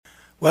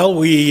Well,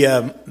 we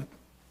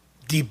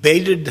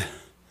debated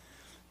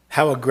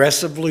how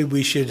aggressively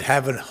we should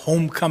have a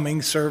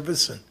homecoming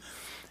service,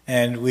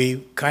 and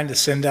we kind of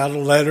sent out a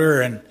letter,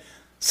 and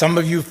some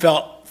of you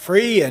felt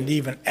free and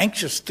even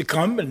anxious to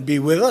come and be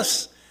with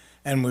us,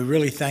 and we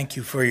really thank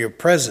you for your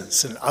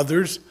presence, and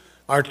others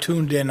are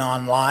tuned in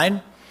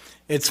online.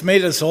 It's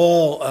made us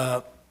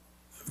all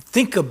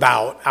think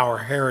about our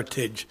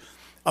heritage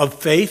of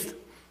faith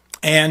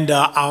and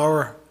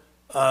why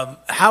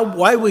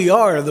we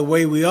are the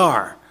way we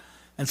are.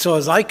 And so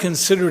as I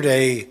considered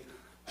a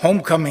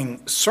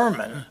homecoming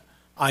sermon,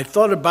 I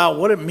thought about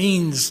what it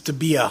means to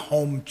be a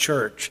home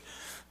church.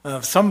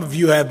 Some of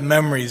you have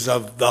memories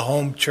of the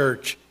home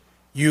church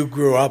you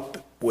grew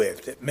up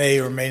with. It may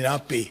or may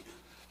not be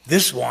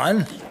this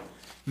one,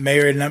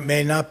 may or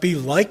may not be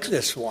like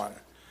this one,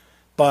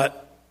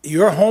 but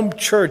your home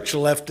church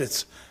left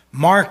its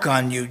mark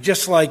on you,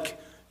 just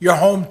like your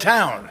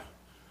hometown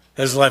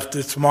has left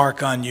its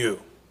mark on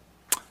you.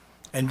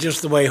 And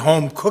just the way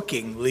home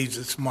cooking leaves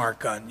its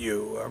mark on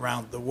you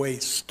around the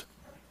waist.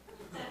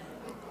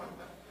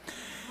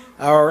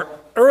 Our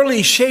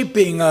early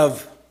shaping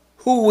of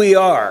who we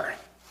are,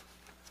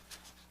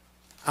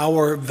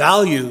 our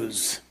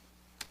values,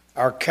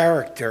 our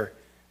character,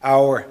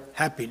 our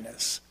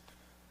happiness.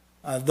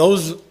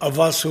 Those of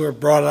us who are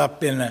brought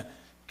up in a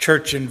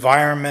church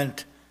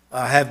environment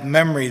have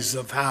memories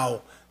of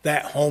how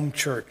that home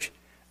church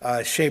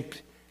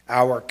shaped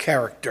our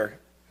character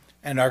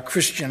and our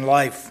Christian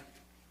life,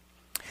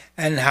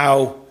 and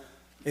how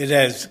it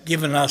has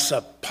given us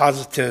a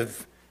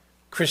positive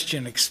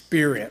Christian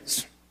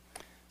experience.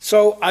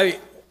 So I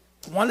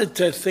wanted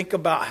to think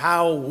about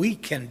how we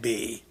can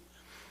be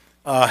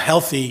a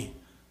healthy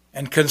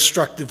and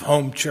constructive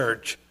home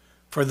church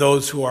for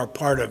those who are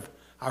part of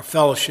our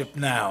fellowship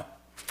now.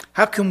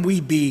 How can we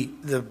be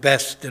the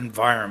best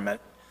environment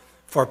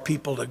for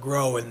people to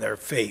grow in their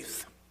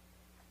faith?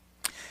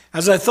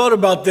 As I thought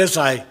about this,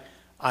 I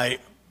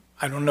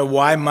don't know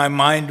why my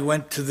mind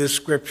went to this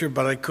scripture,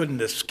 but I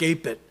couldn't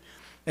escape it.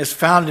 It's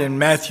found in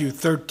Matthew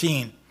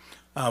 13,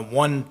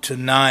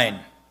 1-9.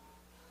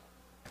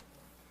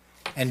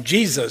 And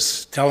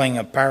Jesus telling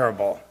a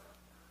parable.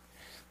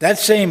 That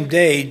same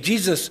day,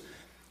 Jesus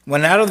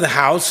went out of the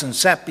house and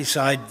sat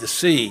beside the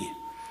sea,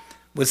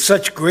 with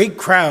such great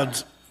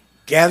crowds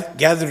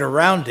gathered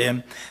around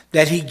him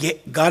that he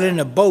got in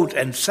a boat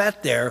and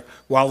sat there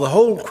while the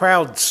whole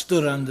crowd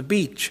stood on the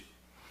beach.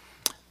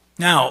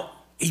 Now,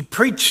 he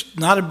preached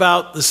not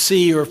about the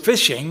sea or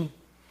fishing,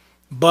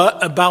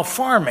 but about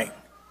farming.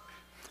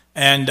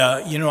 And,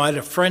 I had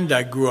a friend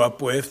I grew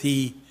up with.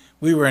 We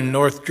were in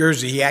North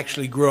Jersey. He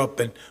actually grew up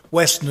in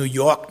West New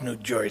York, New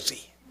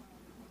Jersey.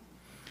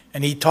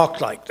 And he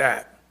talked like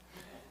that.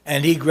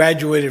 And he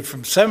graduated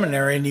from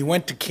seminary, and he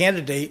went to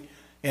candidate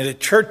in a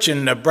church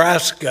in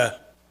Nebraska.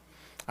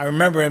 I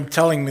remember him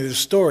telling me the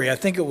story. I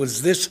think it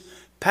was this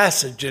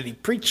passage that he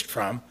preached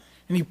from,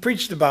 and he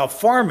preached about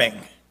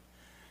farming.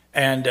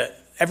 And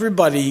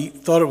everybody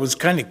thought it was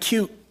kind of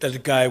cute that a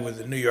guy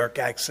with a New York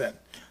accent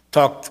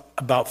talked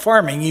about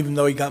farming, even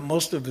though he got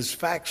most of his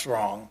facts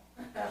wrong.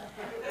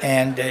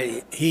 And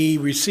he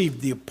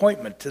received the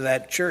appointment to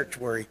that church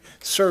where he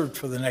served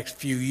for the next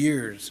few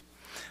years.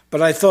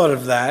 But I thought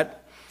of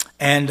that.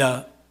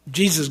 And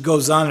Jesus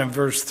goes on in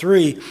verse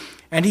 3,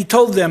 and he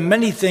told them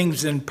many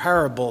things in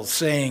parables,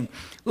 saying,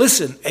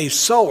 "Listen, a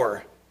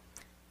sower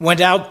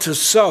went out to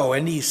sow,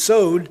 and he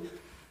sowed,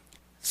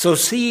 so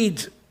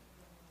seeds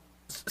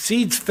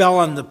fell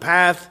on the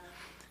path,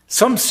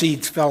 some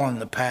seeds fell on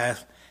the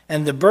path,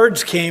 and the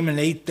birds came and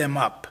ate them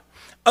up.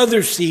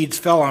 Other seeds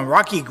fell on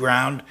rocky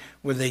ground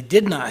where they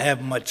did not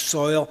have much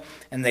soil,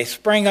 and they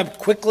sprang up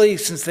quickly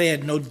since they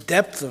had no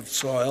depth of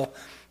soil.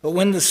 But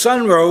when the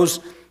sun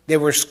rose, they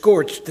were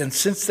scorched, and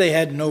since they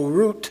had no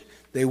root,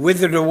 they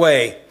withered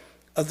away.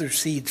 Other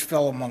seeds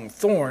fell among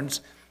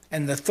thorns,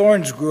 and the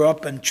thorns grew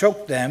up and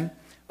choked them.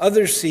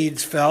 Other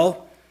seeds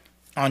fell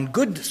on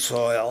good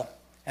soil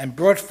and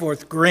brought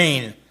forth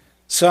grain,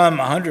 some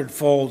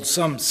 100-fold,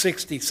 some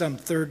 60, some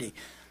 30.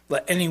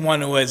 Let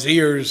anyone who has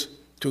ears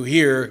to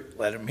hear,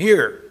 let him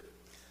hear."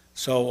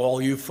 So all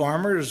you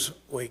farmers,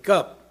 wake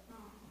up.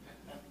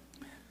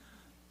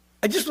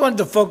 I just wanted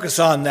to focus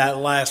on that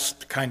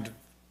last kind of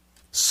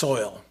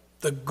soil,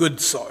 the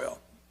good soil.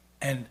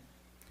 And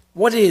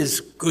what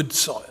is good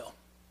soil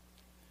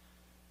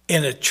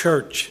in a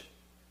church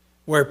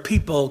where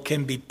people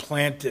can be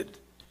planted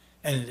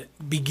and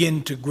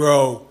begin to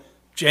grow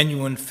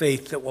genuine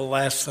faith that will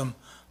last them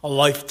a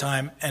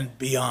lifetime and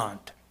beyond?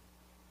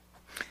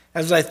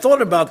 As I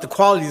thought about the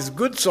qualities of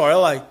good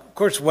soil, I, of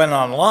course, went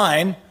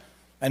online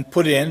and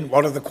put in,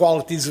 what are the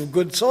qualities of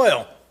good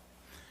soil?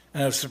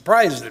 And I was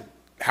surprised at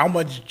how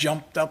much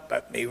jumped up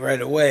at me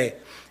right away.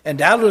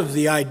 And out of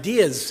the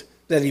ideas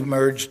that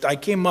emerged, I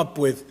came up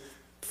with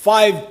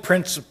 5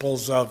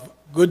 principles of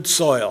good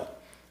soil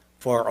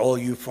for all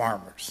you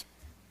farmers.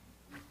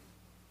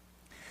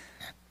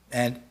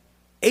 And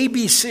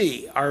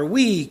ABC, are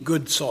we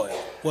good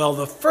soil? Well,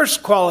 the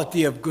first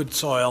quality of good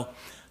soil,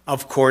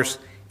 of course,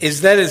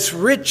 is that it's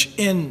rich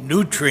in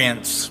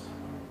nutrients.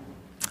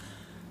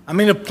 I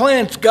mean, a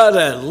plant's got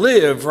to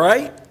live,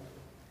 right?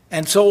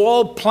 And so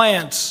all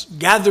plants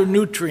gather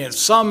nutrients,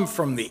 some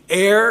from the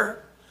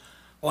air,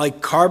 like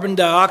carbon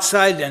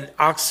dioxide and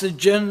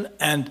oxygen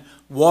and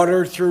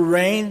water through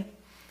rain,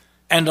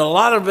 and a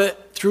lot of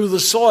it through the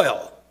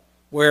soil,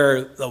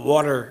 where the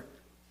water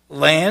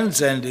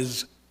lands and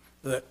is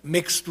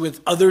mixed with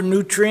other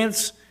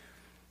nutrients.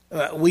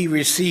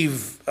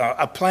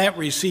 A plant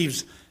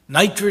receives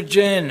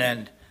nitrogen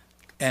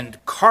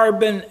and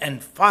carbon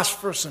and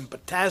phosphorus and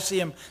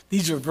potassium.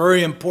 These are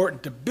very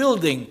important to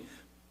building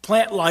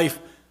plant life,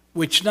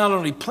 which not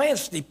only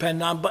plants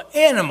depend on, but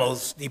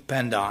animals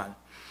depend on.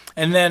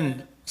 And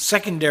then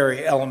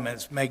secondary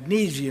elements,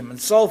 magnesium and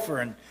sulfur,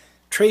 and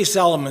trace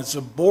elements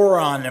of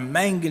boron and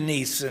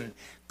manganese and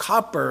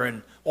copper,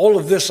 and all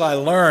of this I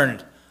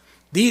learned.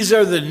 These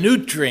are the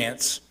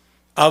nutrients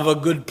of a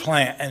good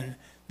plant, and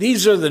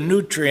these are the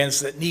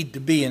nutrients that need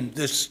to be in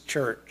this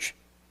church.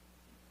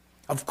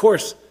 Of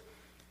course,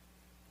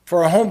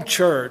 for a home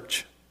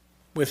church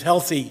with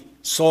healthy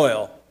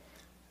soil,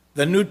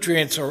 the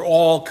nutrients are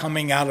all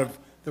coming out of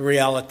the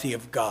reality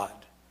of God.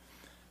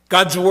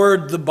 God's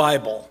Word, the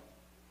Bible,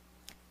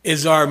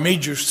 is our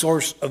major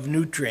source of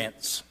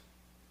nutrients.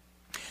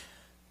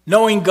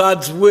 Knowing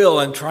God's will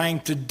and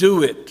trying to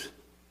do it,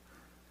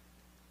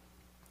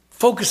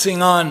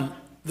 focusing on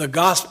the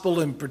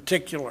gospel in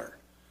particular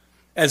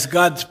as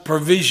God's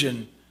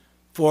provision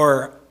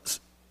for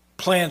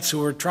plants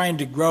who are trying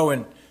to grow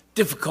in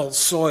difficult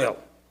soil.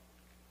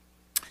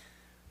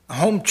 A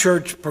home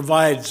church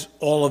provides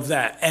all of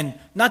that, and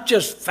not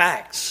just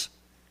facts,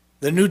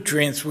 the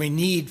nutrients we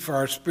need for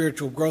our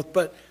spiritual growth,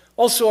 but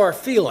also our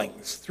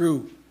feelings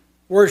through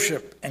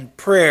worship and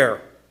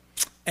prayer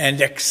and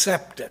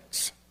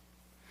acceptance.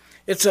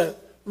 It's a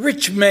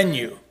rich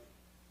menu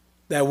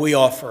that we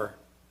offer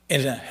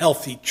in a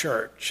healthy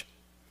church,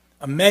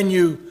 a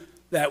menu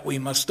that we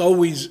must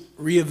always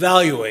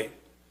reevaluate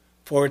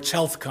for its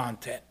health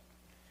content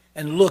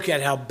and look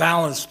at how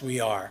balanced we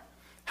are,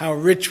 how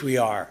rich we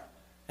are,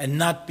 and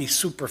not be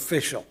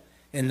superficial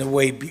in the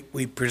way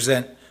we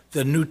present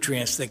the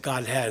nutrients that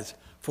God has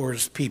for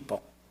his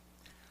people.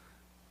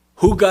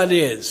 Who God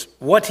is,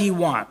 what he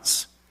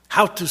wants,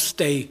 how to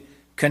stay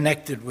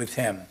connected with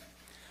him.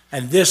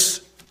 And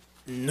this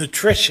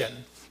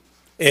nutrition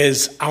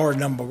is our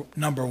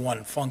number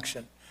one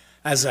function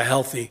as a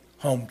healthy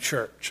home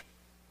church.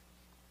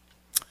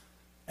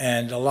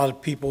 And a lot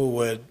of people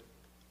would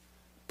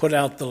put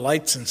out the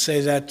lights and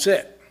say that's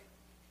it.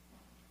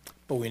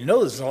 But we know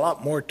there's a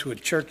lot more to a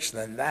church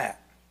than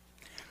that.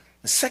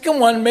 The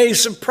second one may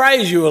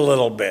surprise you a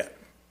little bit.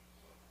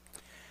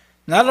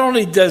 Not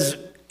only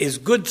is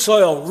good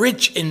soil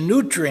rich in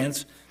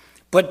nutrients,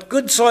 but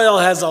good soil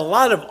has a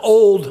lot of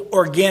old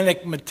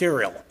organic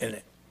material in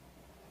it.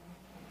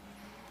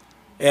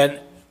 And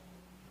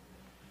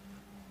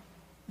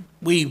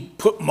we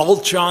put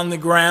mulch on the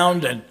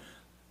ground, and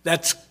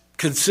that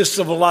consists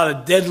of a lot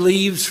of dead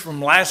leaves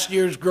from last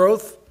year's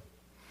growth.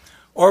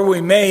 Or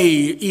we may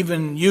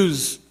even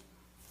use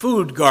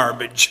food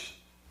garbage,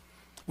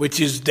 which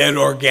is dead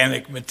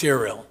organic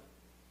material.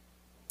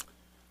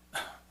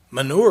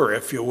 Manure,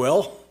 if you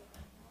will.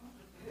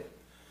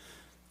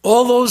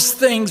 All those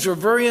things are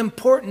very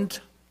important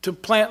to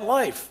plant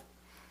life.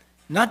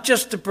 Not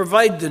just to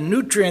provide the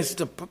nutrients,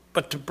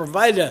 but to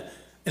provide an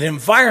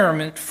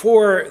environment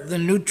for the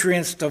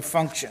nutrients to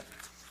function.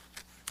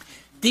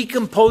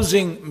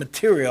 Decomposing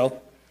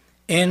material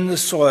in the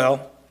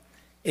soil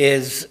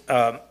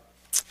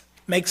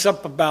makes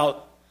up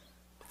about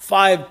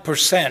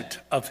 5%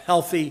 of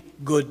healthy,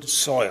 good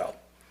soil.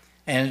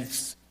 And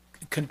it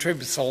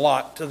contributes a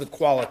lot to the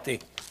quality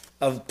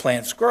of the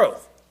plant's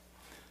growth.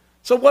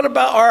 So what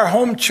about our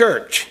home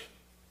church?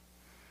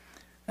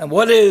 And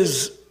what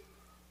is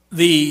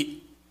the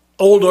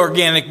old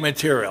organic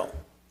material?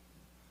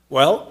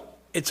 Well,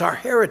 it's our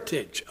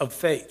heritage of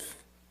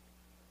faith.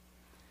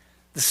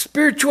 The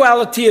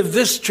spirituality of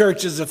this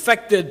church is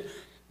affected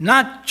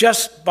not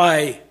just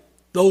by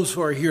those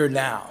who are here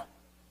now,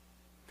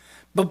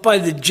 but by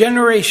the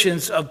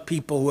generations of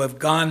people who have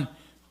gone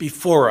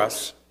before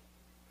us,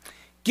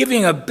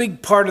 giving a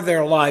big part of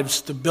their lives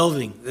to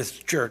building this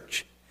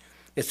church.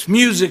 Its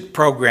music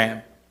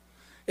program,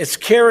 its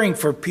caring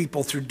for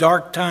people through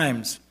dark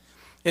times,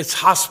 its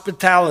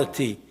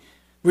hospitality,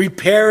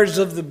 repairs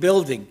of the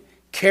building,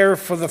 care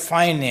for the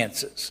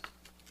finances.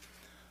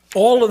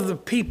 All of the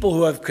people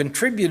who have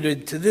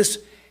contributed to this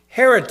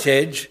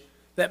heritage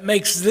that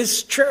makes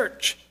this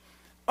church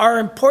are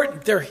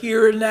important. They're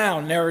here now,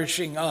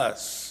 nourishing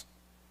us.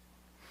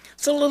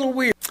 It's a little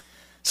weird.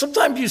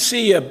 Sometimes you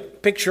see a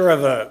picture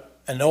of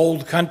an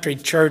old country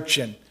church,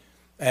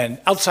 and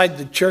outside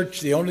the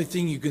church, the only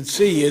thing you can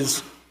see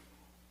is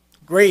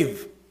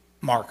grave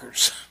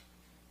markers.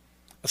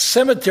 A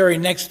cemetery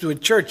next to a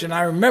church. And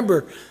I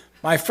remember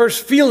my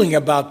first feeling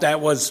about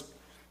that was,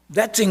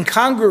 that's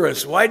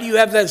incongruous. Why do you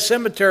have that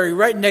cemetery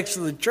right next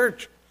to the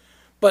church?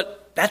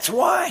 But that's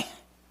why.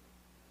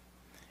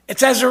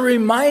 It's as a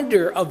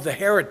reminder of the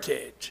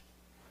heritage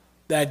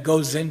that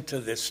goes into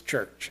this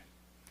church.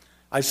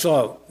 I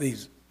saw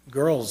these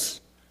girls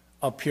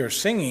up here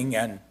singing,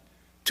 and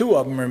two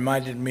of them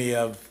reminded me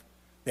of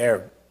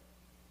their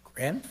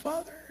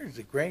grandfather. Is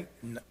it great?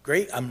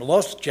 I'm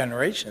lost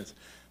generations.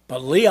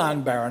 But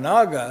Leon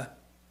Baranaga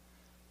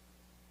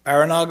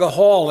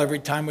Hall, every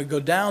time we go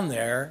down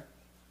there,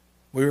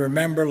 we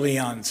remember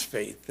Leon's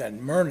faith,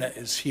 and Myrna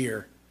is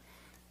here.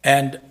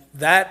 And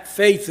that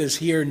faith is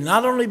here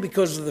not only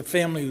because of the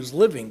family who's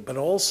living, but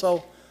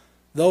also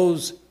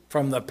those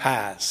from the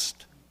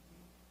past.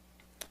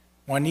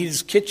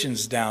 Juanita's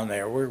kitchen's down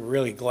there. We're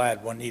really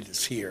glad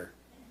Juanita's here.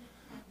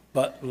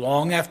 But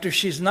long after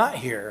she's not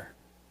here,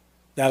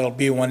 that'll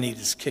be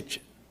Juanita's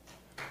kitchen.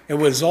 It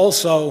was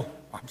also,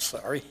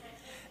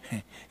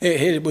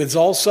 it was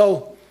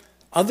also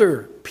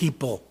other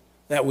people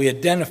that we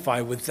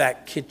identify with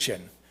that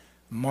kitchen.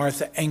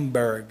 Martha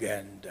Engberg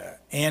and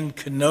Ann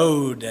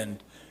Canode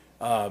and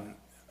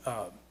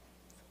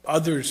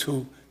others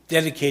who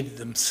dedicated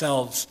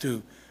themselves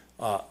to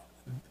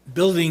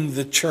building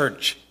the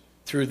church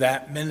through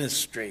that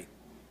ministry.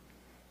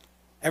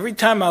 Every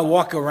time I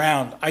walk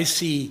around, I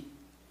see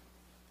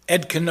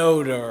Ed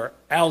Canode or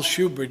Al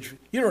Shoebridge.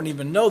 You don't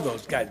even know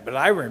those guys, but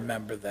I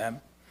remember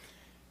them.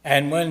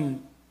 And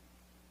when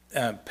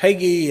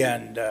Peggy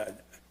and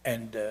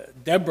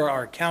Deborah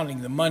are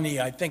counting the money,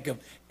 I think of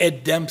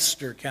Ed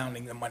Dempster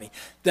counting the money.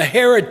 The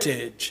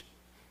heritage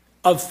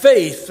of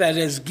faith that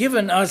has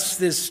given us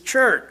this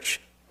church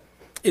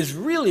is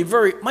really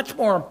very much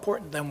more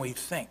important than we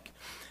think.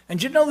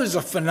 And you know, there's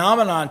a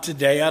phenomenon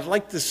today. I'd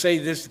like to say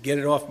this to get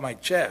it off my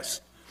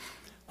chest.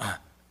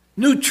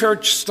 New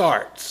church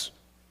starts.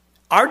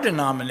 Our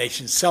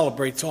denomination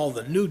celebrates all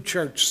the new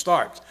church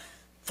starts.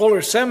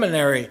 Fuller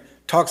Seminary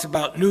talks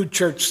about new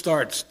church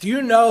starts. Do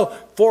you know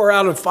 4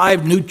 out of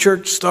 5 new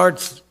church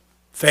starts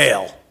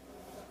fail?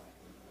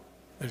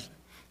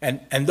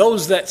 And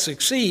those that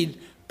succeed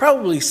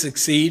probably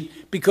succeed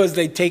because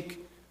they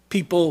take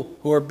people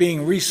who are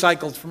being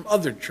recycled from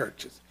other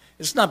churches.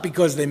 It's not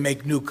because they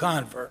make new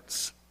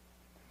converts.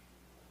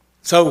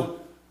 So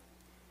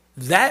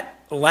that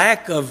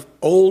lack of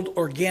old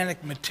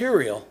organic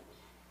material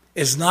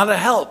is not a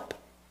help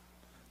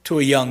to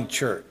a young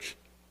church.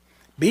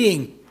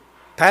 Being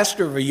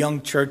pastor of a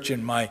young church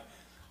in my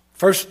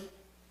first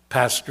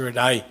pastorate,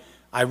 I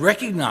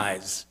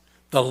recognize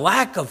the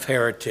lack of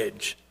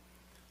heritage,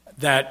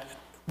 that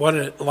what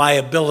a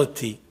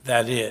liability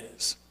that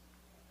is.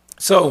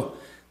 So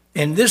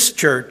in this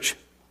church,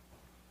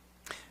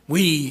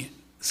 we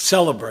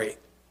celebrate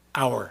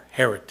our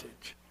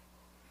heritage.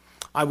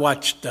 I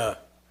watched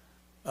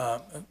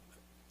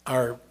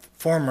our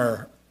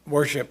former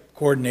worship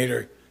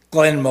coordinator,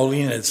 Glenn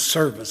Molina's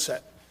service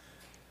at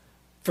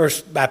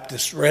First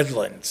Baptist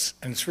Redlands.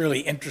 And it's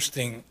really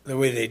interesting the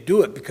way they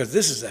do it, because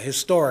this is a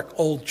historic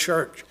old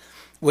church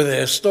with a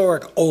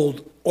historic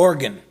old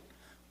organ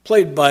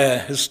played by a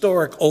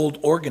historic old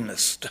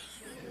organist.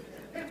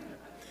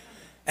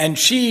 And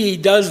she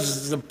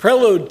does the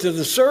prelude to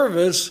the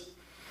service,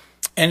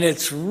 and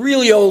it's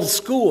really old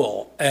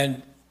school.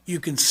 And you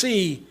can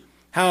see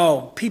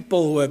how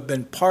people who have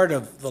been part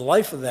of the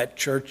life of that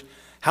church,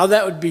 how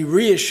that would be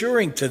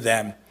reassuring to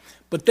them.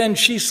 But then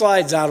she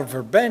slides out of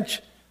her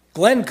bench.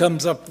 Glenn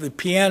comes up to the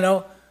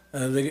piano,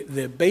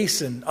 the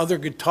bass and other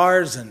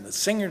guitars, and the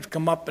singers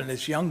come up in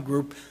this young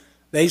group.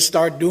 They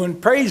start doing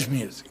praise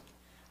music.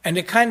 And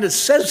it kind of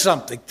says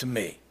something to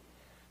me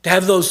to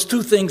have those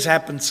two things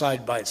happen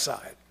side by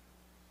side.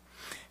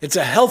 It's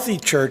a healthy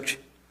church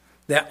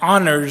that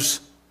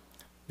honors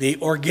the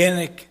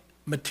organic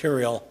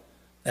material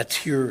that's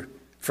here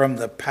from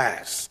the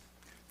past.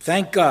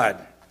 Thank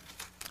God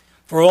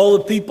for all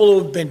the people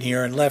who have been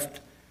here and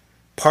left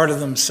part of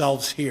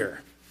themselves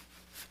here.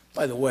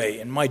 By the way,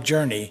 in my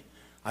journey,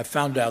 I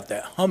found out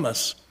that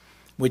hummus,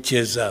 which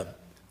is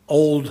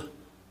old,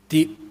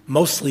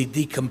 mostly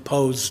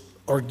decomposed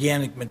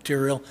organic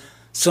material,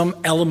 some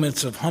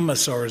elements of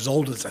hummus are as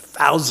old as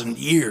 1,000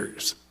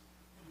 years.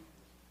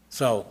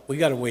 So we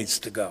got a ways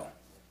to go.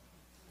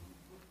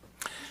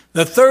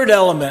 The third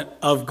element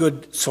of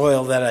good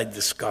soil that I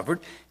discovered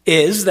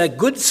is that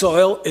good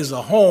soil is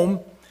a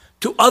home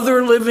to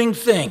other living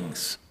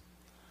things.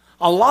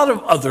 A lot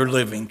of other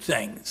living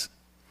things.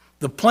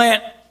 The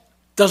plant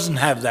doesn't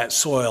have that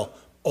soil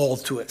all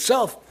to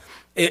itself.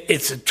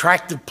 It's an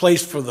attractive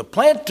place for the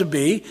plant to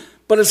be,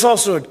 but it's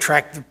also an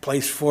attractive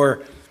place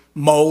for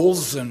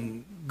moles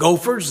and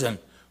gophers and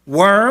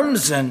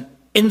worms and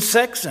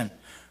insects and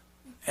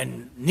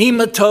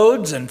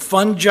nematodes and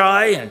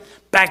fungi and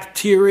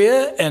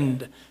bacteria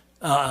and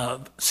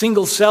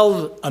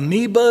single-celled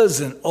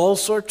amoebas and all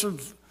sorts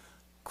of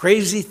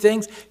crazy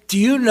things. Do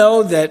you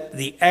know that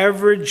the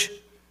average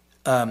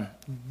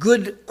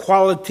good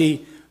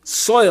quality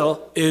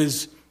soil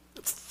is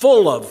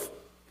full of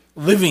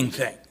living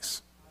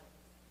things?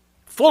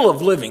 Full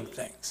of living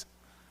things.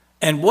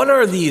 And what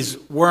are these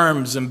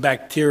worms and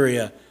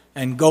bacteria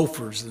and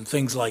gophers and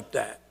things like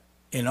that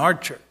in our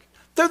church?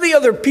 They're the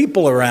other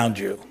people around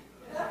you.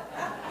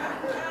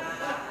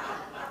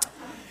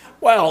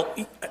 Well,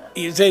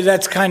 you say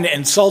that's kind of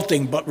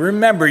insulting, but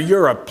remember,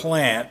 you're a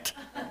plant.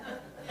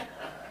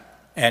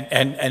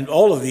 And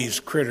all of these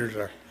critters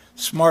are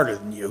smarter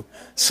than you.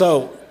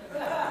 So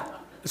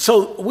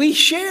we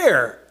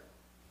share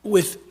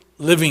with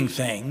living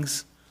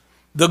things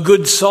the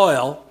good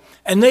soil,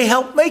 and they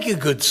help make a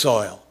good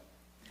soil.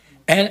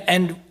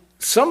 And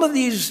some of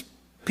these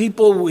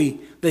people,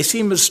 they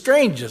seem as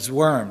strange as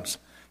worms,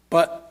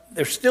 but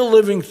they're still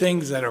living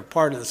things that are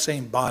part of the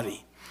same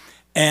body.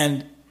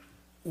 And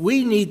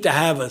we need to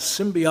have a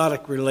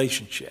symbiotic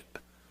relationship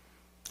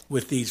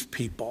with these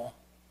people,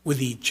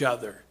 with each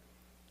other.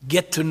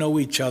 Get to know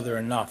each other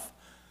enough,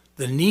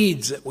 the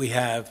needs that we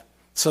have,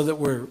 so that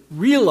we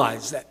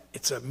realize that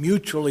it's a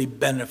mutually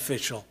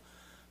beneficial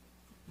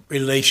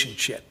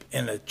relationship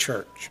in a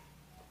church.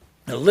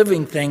 The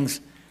living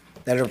things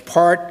that are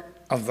part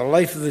of the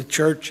life of the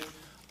church,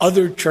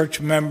 other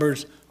church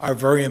members, are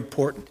very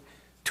important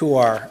to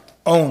our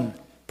own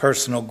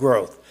personal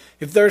growth.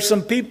 If there are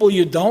some people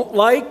you don't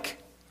like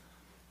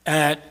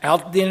at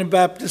Altadena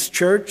Baptist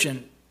Church,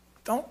 and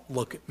don't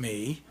look at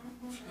me,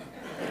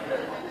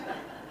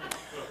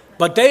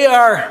 but they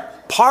are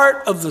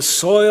part of the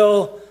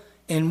soil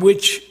in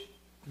which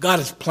God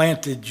has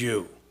planted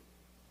you.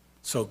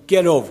 So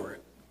get over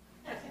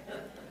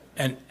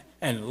it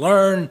and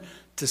learn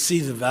to see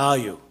the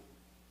value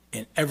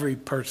in every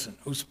person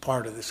who's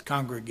part of this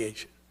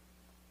congregation.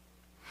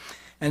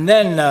 And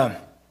then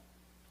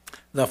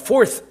the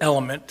fourth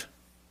element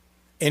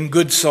in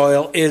good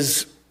soil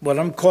is what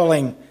I'm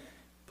calling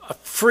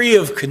free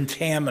of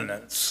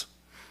contaminants.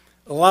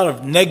 A lot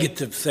of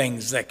negative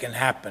things that can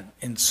happen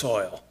in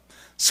soil.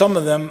 Some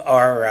of them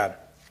are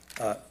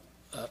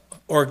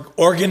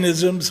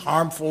organisms,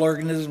 harmful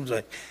organisms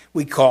that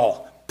we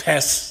call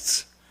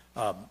pests,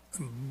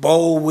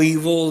 boll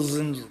weevils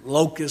and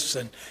locusts,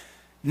 and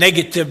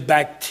negative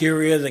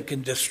bacteria that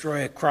can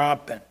destroy a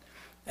crop.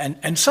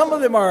 And some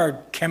of them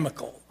are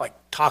chemical, like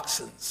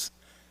toxins,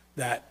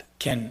 that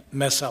can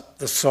mess up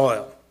the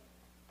soil.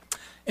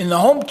 In the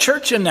home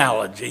church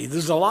analogy,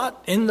 there's a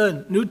lot in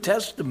the New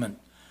Testament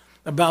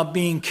about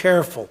being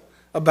careful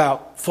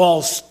about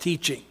false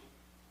teaching.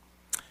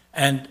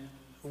 And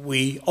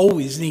we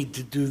always need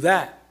to do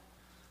that.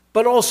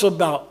 But also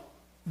about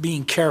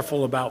being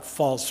careful about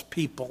false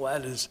people.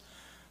 That is,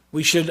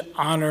 we should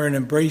honor and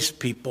embrace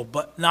people,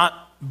 but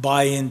not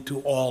buy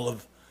into all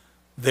of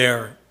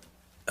their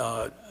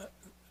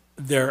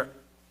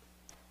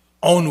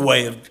own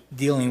way of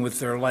dealing with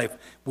their life,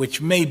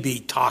 which may be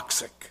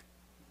toxic.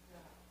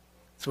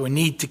 So we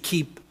need to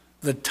keep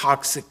the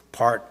toxic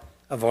part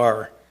of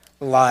our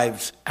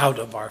lives out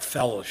of our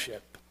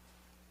fellowship.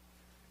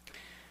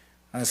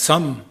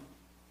 Some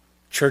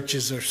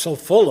churches are so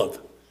full of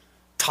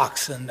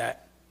toxin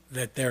that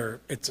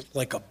it's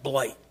like a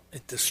blight.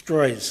 It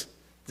destroys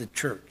the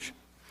church.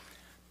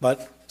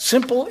 But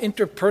simple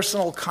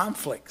interpersonal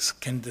conflicts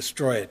can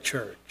destroy a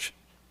church.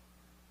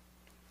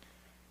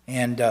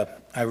 And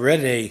I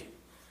read a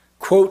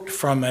quote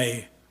from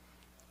a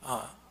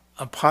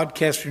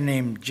podcaster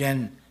named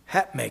Jen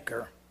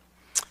Hatmaker.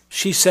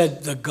 She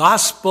said, "The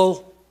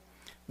gospel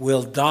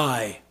will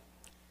die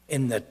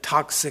in the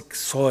toxic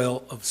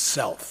soil of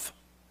self."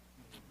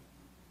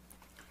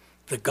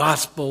 The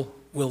gospel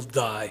will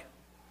die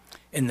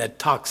in the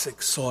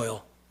toxic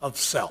soil of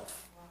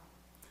self.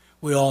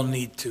 We all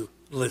need to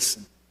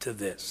listen to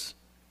this.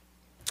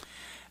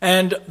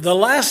 And the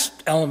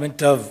last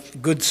element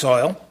of good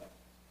soil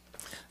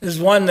is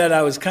one that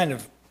I was kind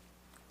of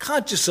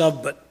conscious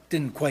of but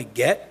didn't quite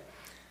get.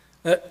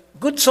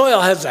 Good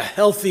soil has a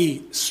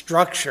healthy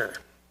structure.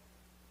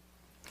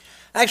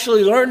 I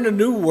actually learned a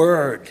new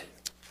word,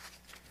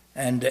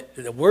 and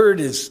the word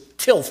is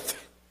tilth.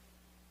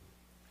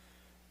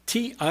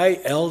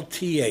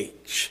 Tilth.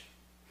 Is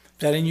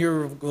that in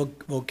your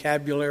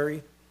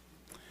vocabulary?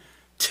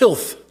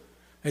 Tilth.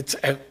 It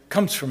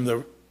comes from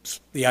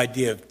the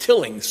idea of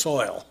tilling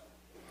soil.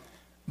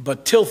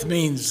 But tilth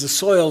means the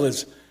soil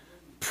is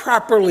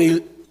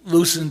properly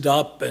loosened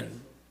up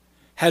and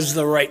has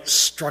the right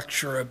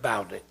structure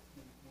about it.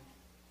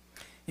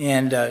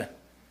 And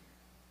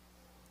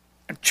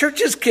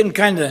churches can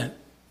kind of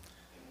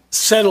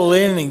settle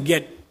in and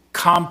get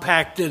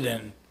compacted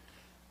and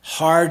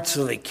hard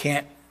so they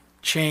can't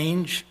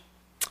change.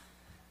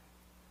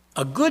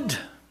 A good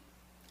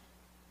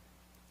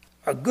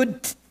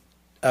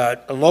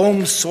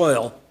loam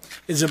soil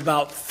is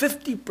about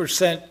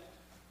 50%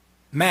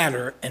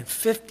 matter and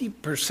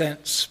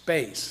 50%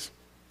 space.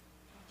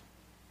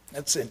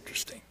 That's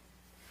interesting.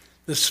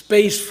 The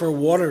space for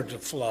water to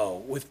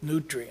flow with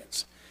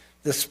nutrients,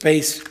 the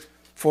space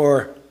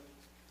for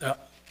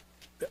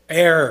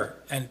air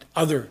and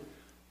other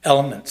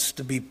elements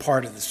to be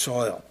part of the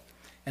soil.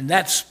 And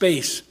that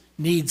space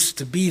needs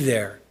to be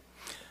there.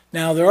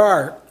 Now, there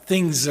are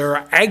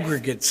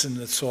aggregates in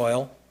the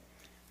soil,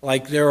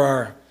 like there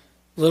are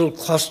little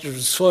clusters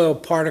of soil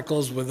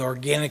particles with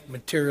organic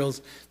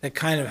materials that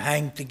kind of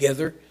hang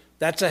together.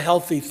 That's a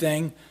healthy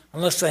thing,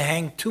 unless they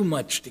hang too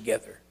much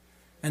together.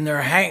 And there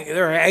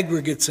are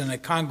aggregates in a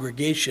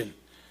congregation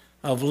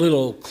of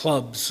little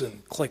clubs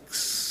and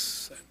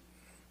cliques,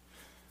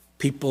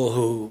 people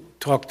who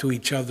talk to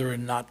each other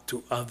and not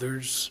to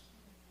others.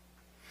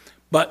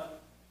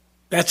 But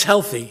that's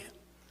healthy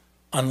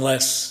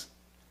unless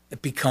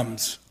it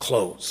becomes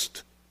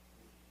closed.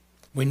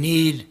 We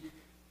need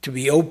to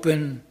be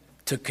open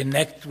to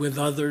connect with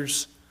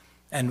others,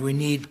 and we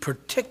need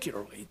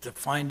particularly to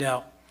find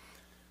out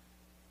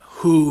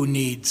who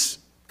needs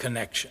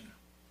connection.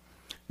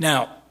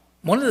 Now,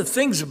 one of the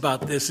things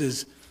about this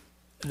is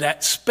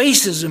that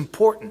space is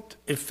important.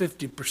 If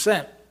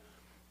 50%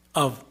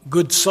 of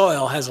good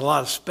soil has a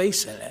lot of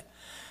space in it,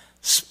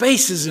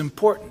 space is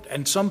important,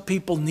 and some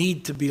people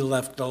need to be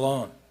left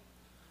alone.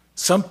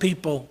 Some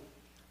people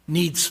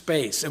need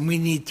space, and we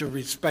need to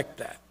respect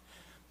that.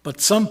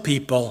 But some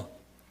people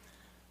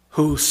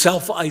who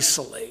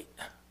self-isolate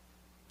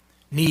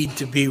need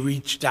to be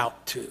reached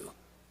out to,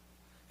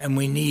 and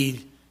we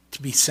need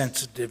to be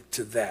sensitive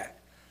to that.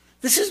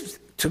 This is,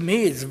 to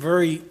me, is a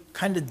very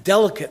kind of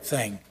delicate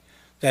thing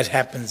that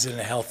happens in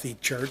a healthy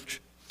church,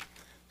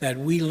 that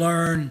we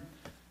learn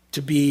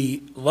to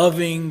be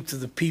loving to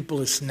the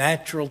people it's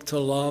natural to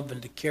love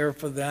and to care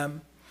for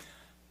them,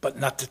 but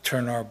not to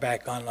turn our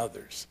back on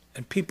others.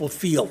 And people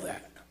feel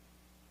that.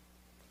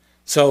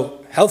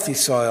 So healthy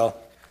soil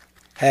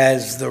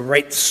has the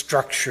right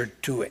structure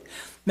to it.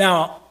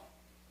 Now,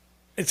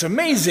 it's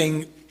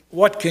amazing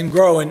what can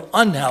grow in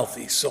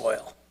unhealthy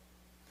soil.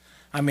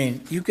 I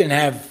mean, you can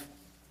have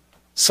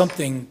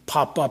something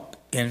pop up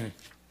in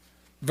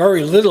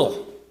very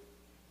little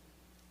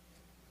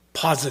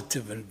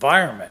positive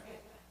environment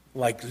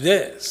like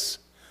this,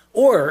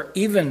 or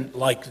even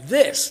like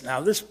this.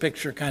 Now, this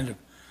picture kind of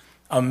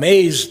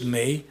amazed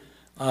me.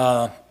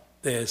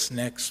 This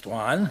next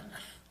one.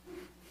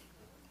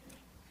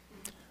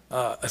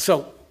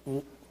 So,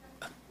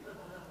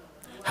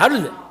 how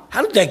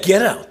did that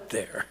get out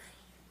there?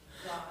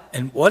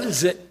 And what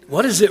is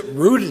it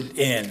rooted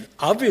in?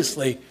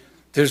 Obviously,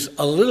 there's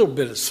a little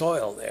bit of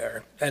soil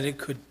there that it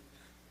could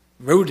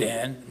root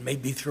in,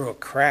 maybe through a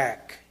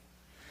crack.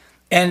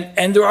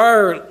 And there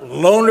are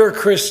loner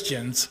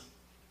Christians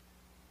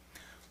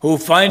who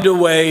find a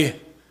way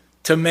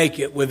to make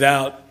it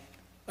without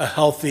a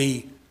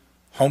healthy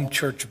home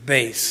church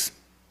base.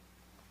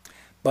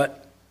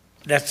 But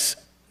that's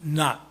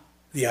not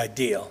the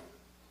ideal.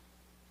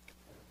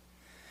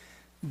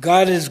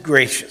 God is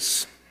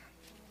gracious.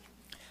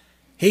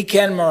 He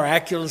can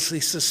miraculously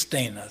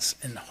sustain us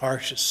in the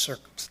harshest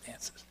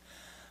circumstances.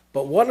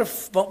 But what a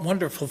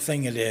wonderful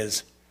thing it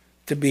is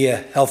to be a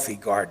healthy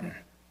garden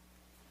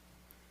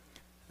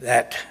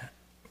that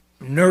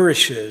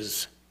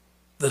nourishes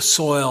the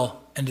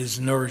soil and is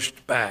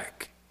nourished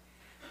back,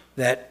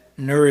 that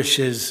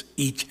nourishes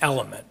each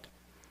element.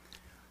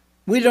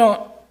 We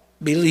don't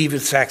believe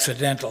it's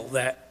accidental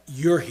that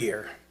you're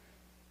here.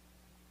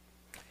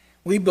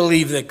 We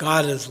believe that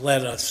God has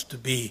led us to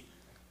be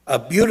a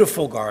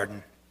beautiful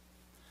garden,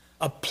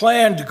 a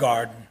planned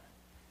garden,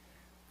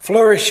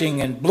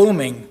 flourishing and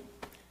blooming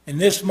in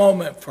this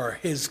moment for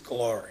His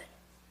glory.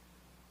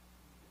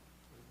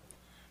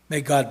 May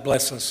God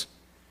bless us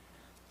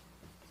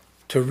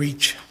to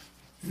reach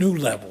new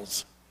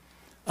levels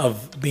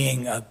of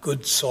being a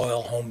good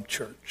soil home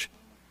church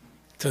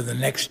to the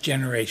next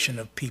generation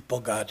of people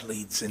God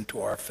leads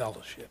into our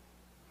fellowship.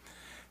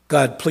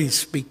 God, please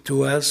speak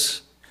to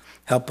us.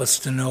 Help us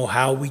to know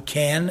how we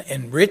can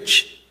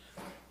enrich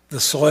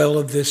the soil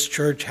of this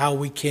church, how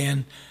we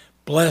can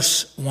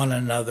bless one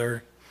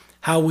another,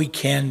 how we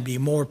can be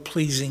more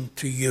pleasing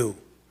to you,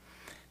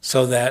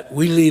 so that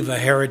we leave a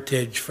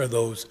heritage for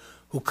those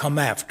who come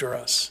after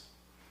us,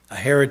 a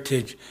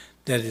heritage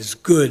that is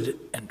good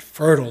and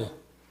fertile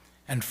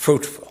and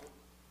fruitful.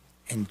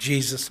 In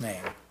Jesus'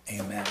 name,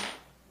 amen.